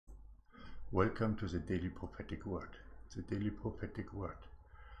Welcome to the Daily Prophetic Word. The Daily Prophetic Word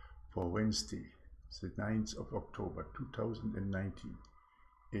for Wednesday, the 9th of October 2019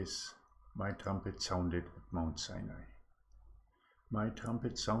 is My trumpet sounded at Mount Sinai. My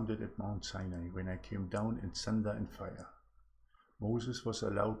trumpet sounded at Mount Sinai when I came down in thunder and fire. Moses was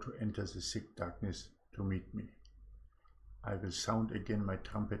allowed to enter the thick darkness to meet me. I will sound again my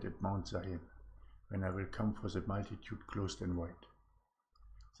trumpet at Mount Zion, when I will come for the multitude clothed in white.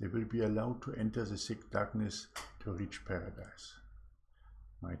 They will be allowed to enter the thick darkness to reach paradise.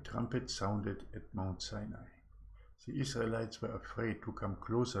 My trumpet sounded at Mount Sinai. The Israelites were afraid to come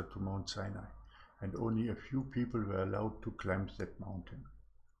closer to Mount Sinai, and only a few people were allowed to climb that mountain.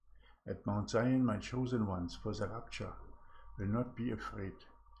 At Mount Zion, my chosen ones for the rapture will not be afraid,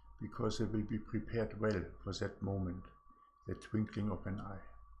 because they will be prepared well for that moment, the twinkling of an eye.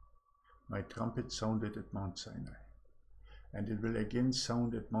 My trumpet sounded at Mount Sinai, and it will again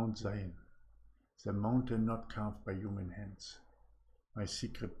sound at Mount Zion, the mountain not carved by human hands, my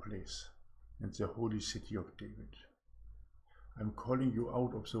secret place, and the holy city of David. I am calling you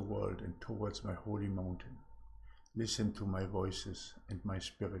out of the world and towards my holy mountain. Listen to my voices and my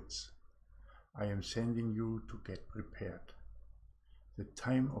spirits. I am sending you to get prepared. The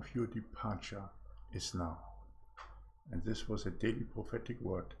time of your departure is now. And this was a daily prophetic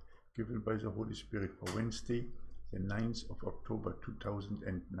word given by the Holy Spirit for Wednesday, the 9th of October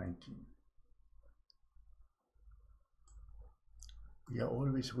 2019. We are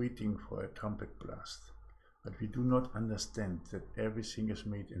always waiting for a trumpet blast, but we do not understand that everything is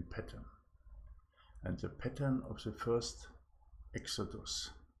made in pattern. And the pattern of the first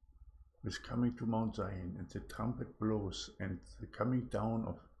Exodus with coming to Mount Zion, and the trumpet blows, and the coming down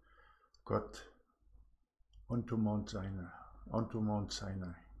of God onto Mount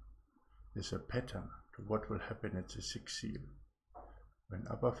Sinai is a pattern to what will happen at the sixth seal, when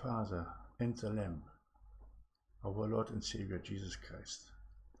Abba Father and the Lamb, our Lord and Savior Jesus Christ,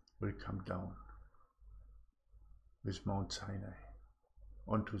 will come down with Mount Sinai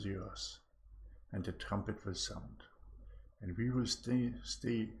onto the earth, and the trumpet will sound, and we will stay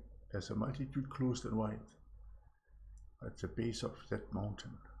as a multitude clothed in white at the base of that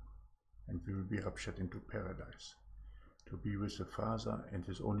mountain, and we will be raptured into paradise, to be with the Father and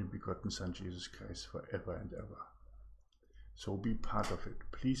His only begotten Son, Jesus Christ, forever and ever. So be part of it.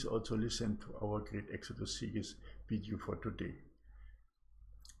 Please also listen to our Great Exodus series video for today.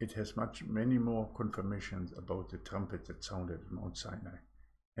 It has many more confirmations about the trumpet that sounded at Mount Sinai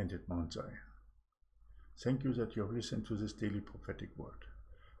and at Mount Zion. Thank you that you have listened to this daily prophetic word.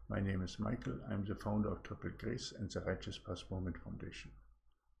 My name is Michael. I am the founder of Triple Grace and the Righteous Past Moment Foundation.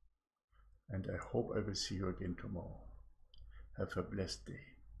 And I hope I will see you again tomorrow. Have a blessed day.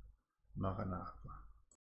 Maranatha.